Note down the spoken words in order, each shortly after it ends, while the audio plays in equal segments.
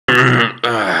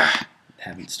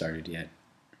haven't started yet.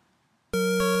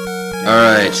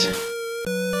 Alright.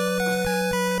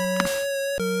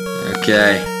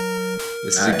 Okay.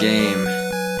 This is a game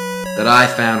that I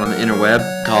found on the interweb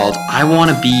called I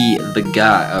Wanna Be the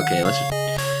Guy. Okay, let's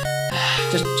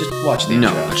just watch the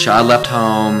intro. No, a child left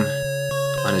home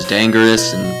on his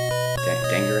dangerous and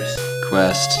dangerous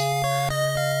quest.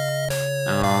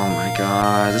 Oh my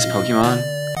god, is this Pokemon?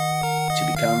 To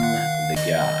become the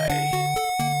guy.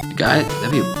 The guy?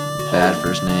 That'd be a bad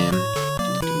first name.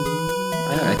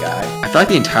 I know a guy. I feel like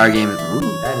the entire game is... Ooh.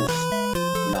 That is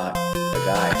not a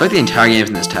guy. I feel like the entire game is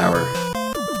in this tower.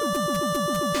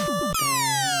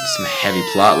 Some heavy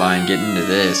plot line getting into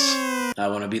this. I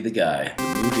Wanna Be the Guy. The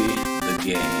movie, the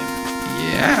game.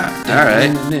 Yeah,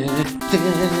 alright.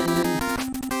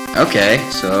 Okay,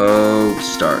 so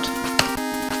start.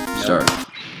 Start.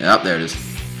 Yep, there it is.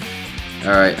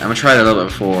 Alright, I'm gonna try it a little bit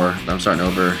before, but I'm starting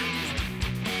over.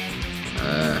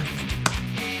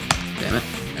 Damn it.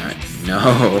 Alright,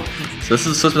 no. So this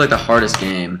is supposed to be like the hardest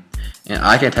game, and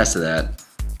I can attest to that.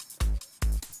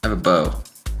 I have a bow.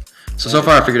 So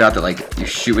far I figured out that like you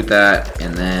shoot with that,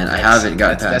 and then I haven't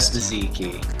gotten past... That's the Z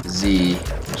key. Z,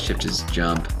 shift is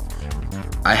jump.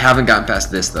 I haven't gotten past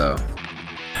this though.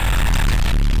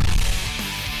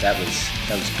 That was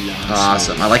beyond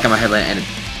Awesome. smooth. I like how my headlight ended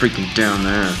freaking down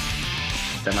there.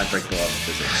 That might break the laws of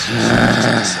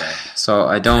physics. So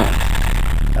I don't...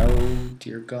 Oh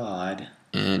dear God.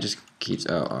 And it just keeps...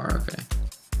 Oh, R, okay.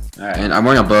 Alright. And I'm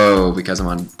wearing a bow because I'm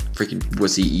on freaking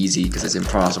wussy easy because it's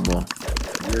impossible.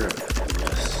 You're a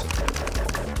wuss.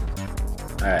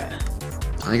 Alright.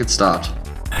 I think it stopped.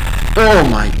 Oh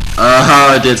my...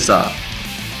 Oh, it did stop.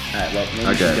 Alright, well, maybe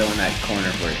you should go in that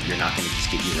corner where you're not going to just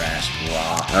get your ass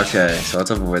rocked. Okay, so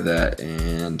let's avoid that,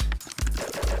 and...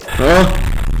 Oh!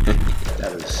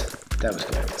 That was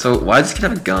good. So, why does this kid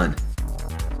have a gun?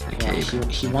 Well,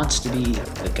 he wants to be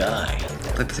the guy. I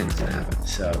thought the same was gonna happen.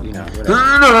 So, you know, whatever.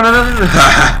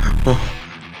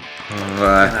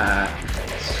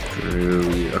 Screw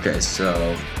you. Okay,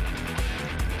 so...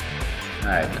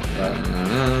 Alright.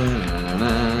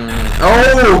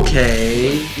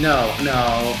 Okay! No.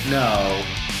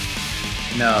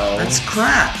 That's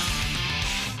crap!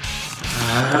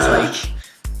 It's like...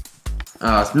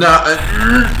 Oh, it's not...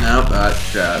 Nope,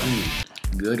 crap.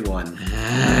 Good one.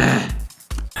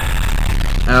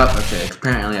 Oh, okay.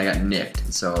 Apparently I got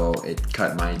nicked, so it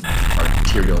cut my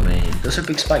arterial vein. Those are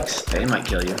big spikes. They might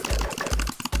kill you.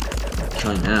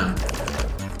 Killing now.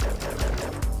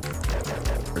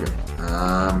 Okay.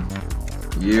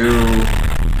 You...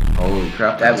 Holy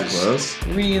crap, that was close.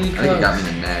 Really close. I think it got me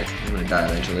in the neck. I'm gonna die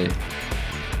eventually.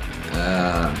 I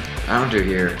don't do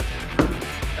here.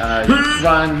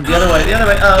 Run the other way.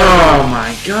 Oh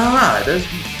my god!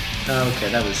 Okay,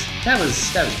 that was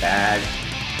bad.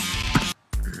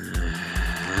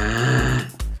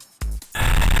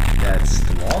 That's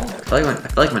the wall. I feel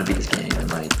like I'm gonna beat this game in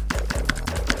like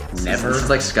never. This is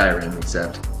like Skyrim,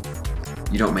 except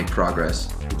you don't make progress.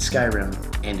 It's Skyrim,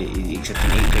 and except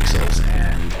in 8 pixels,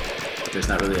 and there's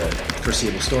not really a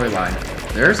foreseeable storyline.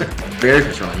 There's a very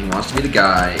first one. He wants to be the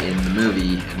guy in the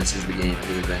movie, and this is the game of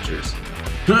his adventures.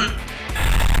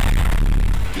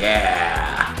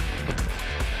 Yeah.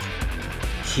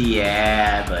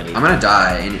 Yeah, buddy. I'm gonna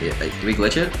die. Can we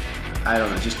glitch it? I don't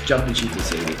know. Just jump and shoot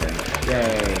this 80 thing.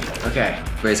 Yay. Okay.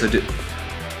 Wait. So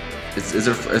is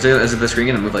the screen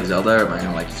gonna move like Zelda, or am I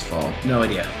gonna like just fall? No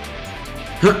idea.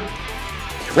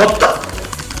 What the?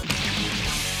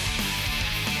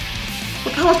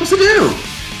 What the hell am I supposed to do?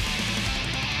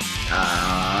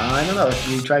 I don't know.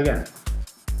 Let's try again.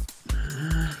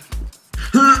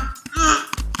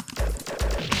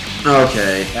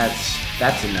 Okay.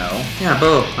 That's a no. Yeah,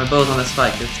 bow. My bow's on the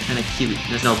spike. It's kind of cute.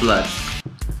 There's no blood.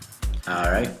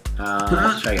 Alright.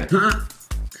 Let's try again.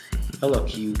 Oh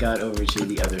look, you got over to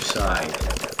the other side.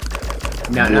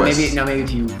 Now maybe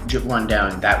if you run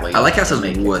down that way. I like how it says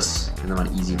wuss, and I'm on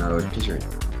easy mode. Because you're a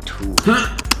tool.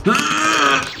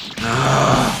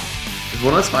 Is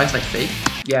one of the spikes like fake?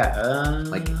 Yeah.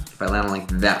 Like if I land on like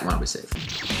that one, I'll be safe.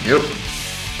 Nope.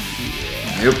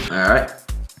 Yeah. Nope. All right.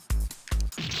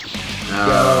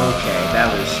 Okay, that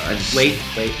was. Wait.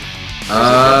 Wait.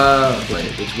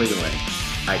 It's wiggling.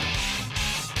 I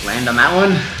land on that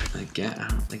one. Again, I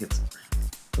don't think it's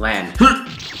land.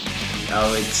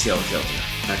 Oh, it still killed you.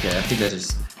 Okay, I think that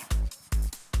just.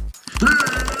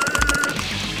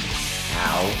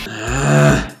 Ow.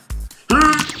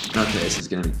 Okay, this is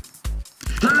gonna be.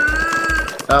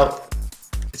 Oh,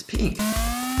 it's pink.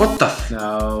 What the?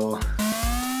 No.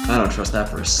 I don't trust that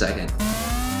for a second.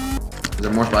 Is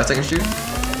there more spikes I can shoot?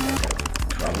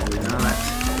 Probably not.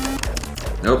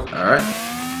 Nope. All right.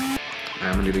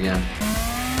 I'm gonna do it again.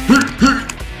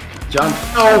 Jump.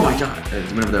 Oh my god.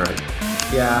 There's one over there, right?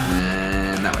 Yeah.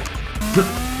 And that way.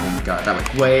 Oh my god, that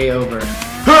way. Way over.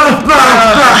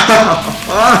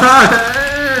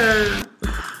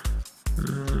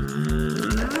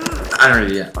 I don't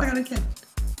know yet. Oh, I got it again.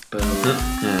 Boom.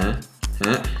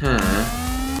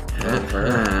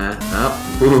 Over.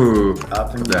 Oh. Ooh.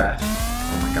 Up and There. left.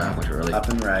 Oh my god, I went early. Up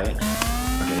and right.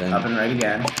 Okay, then. Up and right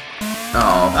again.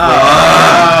 Oh.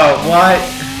 Oh, what?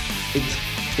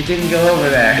 It didn't go over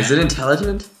there. Is it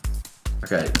intelligent?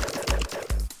 Okay.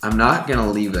 I'm not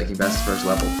gonna leave like you best first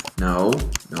level. No.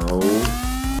 No.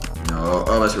 No.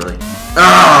 Oh, that's really.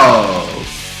 Oh!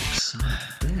 Son of a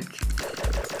bitch.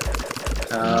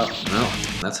 Well,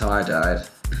 that's how I died.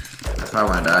 That's how I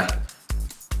wanna die.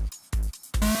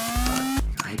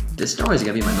 This is always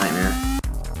gonna be my nightmare.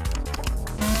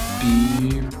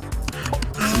 Beep.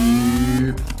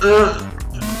 Beep.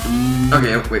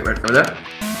 Okay, wait, over there?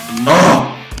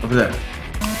 Oh! Over there.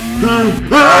 Where do we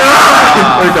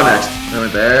go next? I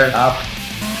went there. Up. Oh,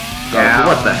 Down.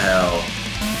 what the hell?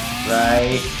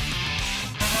 Right.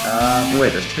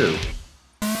 Wait, there's two.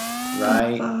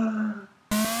 Right.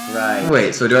 Right.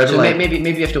 Wait, so do I have to like... maybe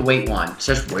you have to wait one.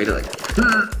 Just wait like...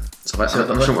 So let's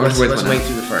Let's wait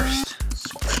through the first.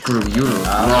 Screw you, little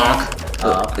block.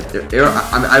 Up.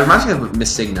 I reminds me of Miss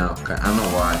Signal. I don't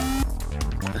know why.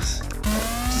 Just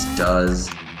does.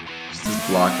 Just this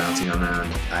block bouncing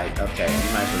around. Okay,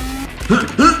 you might as well.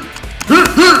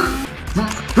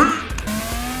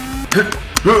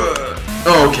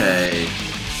 Okay.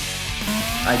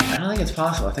 I don't think it's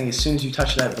possible. I think as soon as you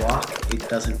touch that block, it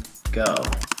doesn't go.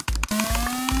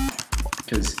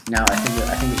 Because now I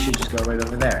think it should just go right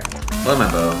over there. Love my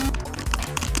bow.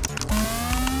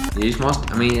 He's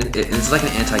I mean, it's like an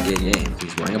anti-gay game.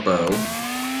 He's wearing a bow.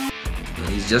 And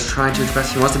he's just trying to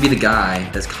express. He wants to be the guy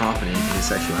that's confident in his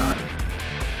sexuality.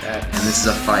 And this is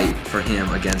a fight for him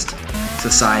against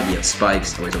society of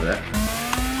spikes. Oh, he's over there.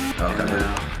 Oh, okay.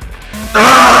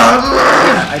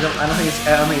 Yeah, I don't think it's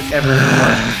ever gonna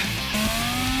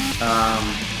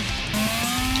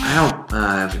work. I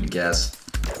have to guess.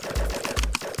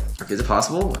 Okay, is it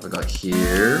possible? If I go like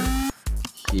here,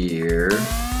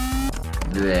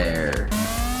 there,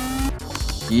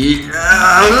 here.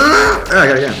 Oh, I got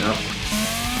it again. No.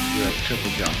 You like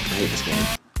triple jump. I hate this game.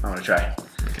 I want to try.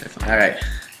 Okay, fine. All right.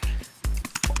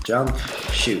 Jump.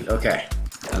 Shoot. Okay.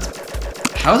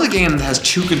 How is a game that has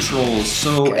two controls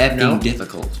so effing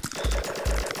difficult?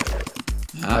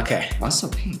 Okay. Why is it so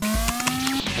pink?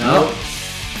 No.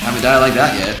 Haven't died like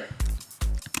that yet.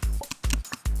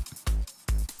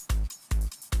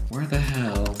 Where the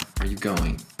hell are you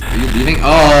going? Are you leaving?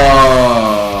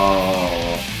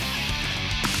 Oh!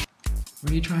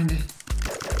 What are you trying to...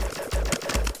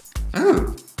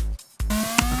 Oh!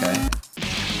 Okay.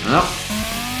 Well,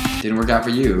 didn't work out for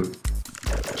you.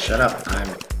 Shut up.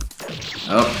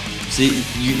 Oh. See,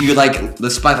 you like, the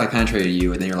spike like penetrated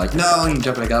you, and then you're like, no, and you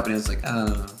jump back up, and it's like,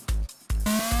 oh.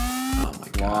 Oh my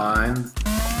god. 1,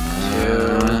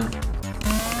 2,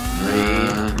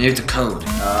 3. Maybe it's a code.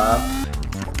 Up.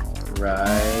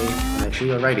 Right. Make sure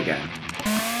you go right again. So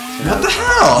What the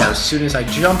hell? Now, as soon as I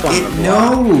jump on the block. It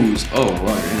knows! Oh,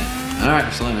 well, you're in it. Alright,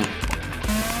 we're still in it.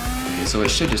 Okay, so it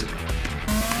should just... Oh,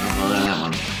 well, that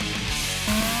one.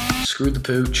 Screw the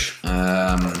pooch.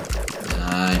 I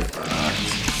fucked.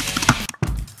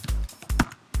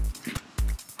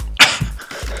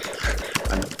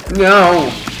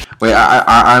 No! Wait,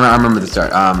 I remember the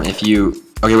start. If you...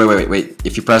 Okay, wait.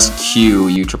 If you press Q,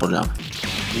 you triple jump.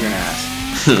 You're an ass.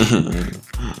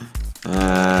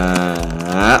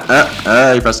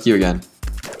 You press Q again.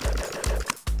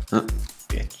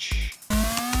 Bitch.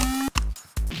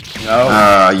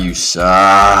 No. You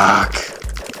suck.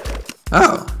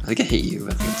 Oh, I think I hate you.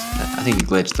 I think you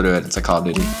glitched through it. It's like Call of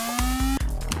Duty.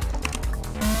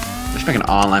 They should make an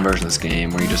online version of this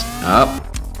game where you just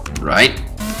right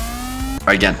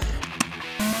again.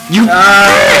 You. Oh,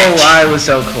 I was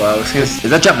so close. Is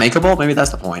that jump makeable? Maybe that's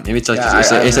the point. Maybe it's like Yeah,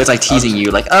 it's like teasing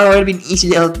you, like, oh, it'd be an easy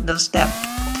little step.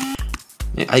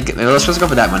 Let's just go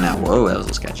for that one now. Whoa, that was a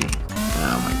little sketchy.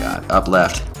 Oh my god, up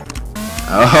left.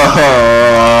 Oh,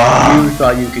 You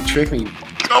thought you could trick me.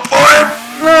 go for it!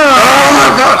 Oh my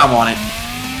god, I'm on it.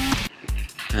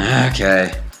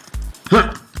 Okay.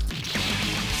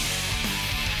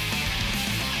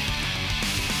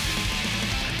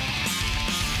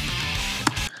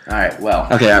 Alright, well.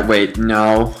 Okay, wait,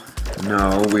 no,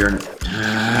 we're.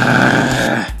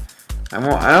 I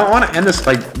don't want to end this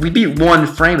like we beat one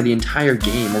frame of the entire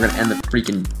game. We're gonna end the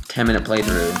freaking 10-minute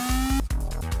playthrough.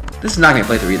 This is not gonna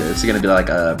play through either. This is gonna be like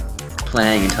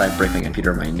playing until I break my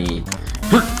computer on my knee.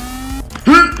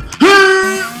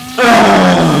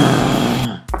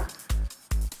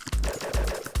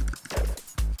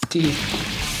 T.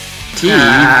 T.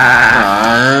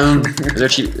 Maybe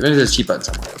there's a cheat button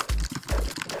somewhere.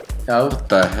 Oh. What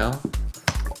the hell?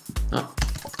 Oh.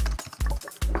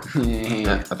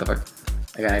 What the fuck?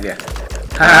 I got an idea.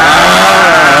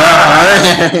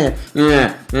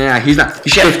 Yeah, he's not.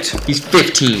 He's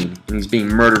 15 and he's being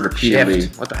murdered repeatedly.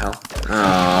 Shift. What the hell?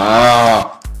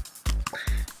 Oh.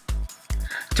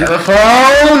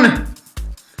 Telephone!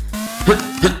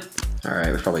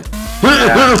 Alright, we probably.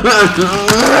 Yeah.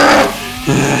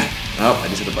 Oh, I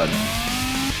just hit the button.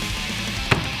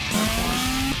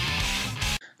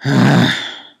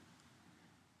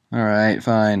 Alright,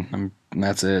 fine.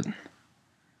 That's it.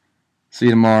 See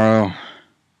you tomorrow.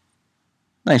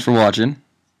 Thanks for watching.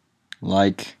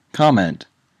 Like, comment,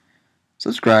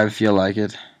 subscribe if you like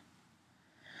it.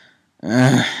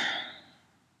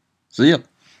 See ya.